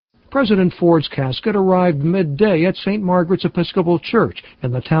President Ford's casket arrived midday at St. Margaret's Episcopal Church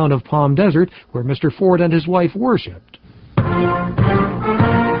in the town of Palm Desert, where Mr. Ford and his wife worshipped.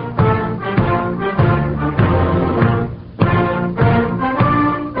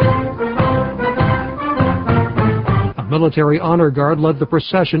 A military honor guard led the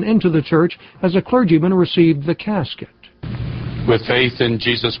procession into the church as a clergyman received the casket. With faith in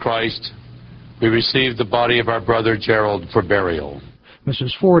Jesus Christ, we received the body of our brother Gerald for burial.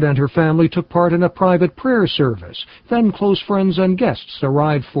 Mrs. Ford and her family took part in a private prayer service. Then close friends and guests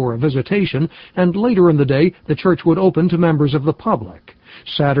arrived for a visitation, and later in the day, the church would open to members of the public.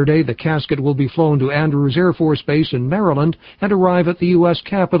 Saturday, the casket will be flown to Andrews Air Force Base in Maryland and arrive at the U.S.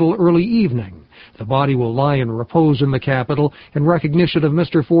 Capitol early evening. The body will lie in repose in the Capitol in recognition of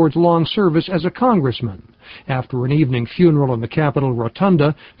Mr. Ford's long service as a congressman. After an evening funeral in the Capitol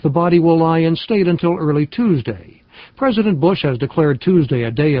Rotunda, the body will lie in state until early Tuesday. President Bush has declared Tuesday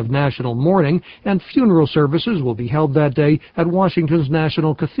a day of national mourning, and funeral services will be held that day at Washington's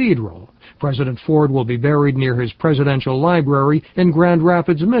National Cathedral. President Ford will be buried near his presidential library in Grand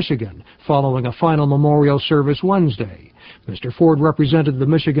Rapids, Michigan, following a final memorial service Wednesday. Mr. Ford represented the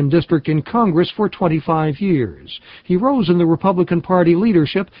Michigan district in Congress for 25 years. He rose in the Republican Party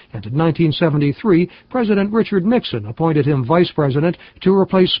leadership, and in 1973, President Richard Nixon appointed him vice president to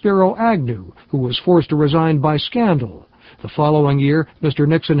replace Spiro Agnew, who was forced to resign by scandal. The following year, Mr.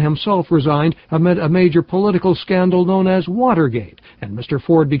 Nixon himself resigned amid a major political scandal known as Watergate, and Mr.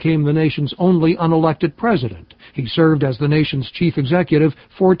 Ford became the nation's only unelected president. He served as the nation's chief executive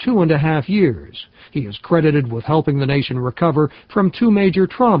for 2.5 years. He is credited with helping the nation recover from two major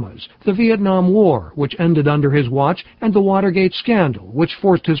traumas, the Vietnam War, which ended under his watch, and the Watergate scandal, which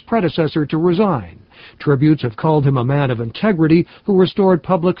forced his predecessor to resign. Tributes have called him a man of integrity who restored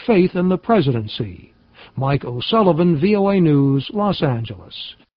public faith in the presidency. Mike O'Sullivan, VOA News, Los Angeles.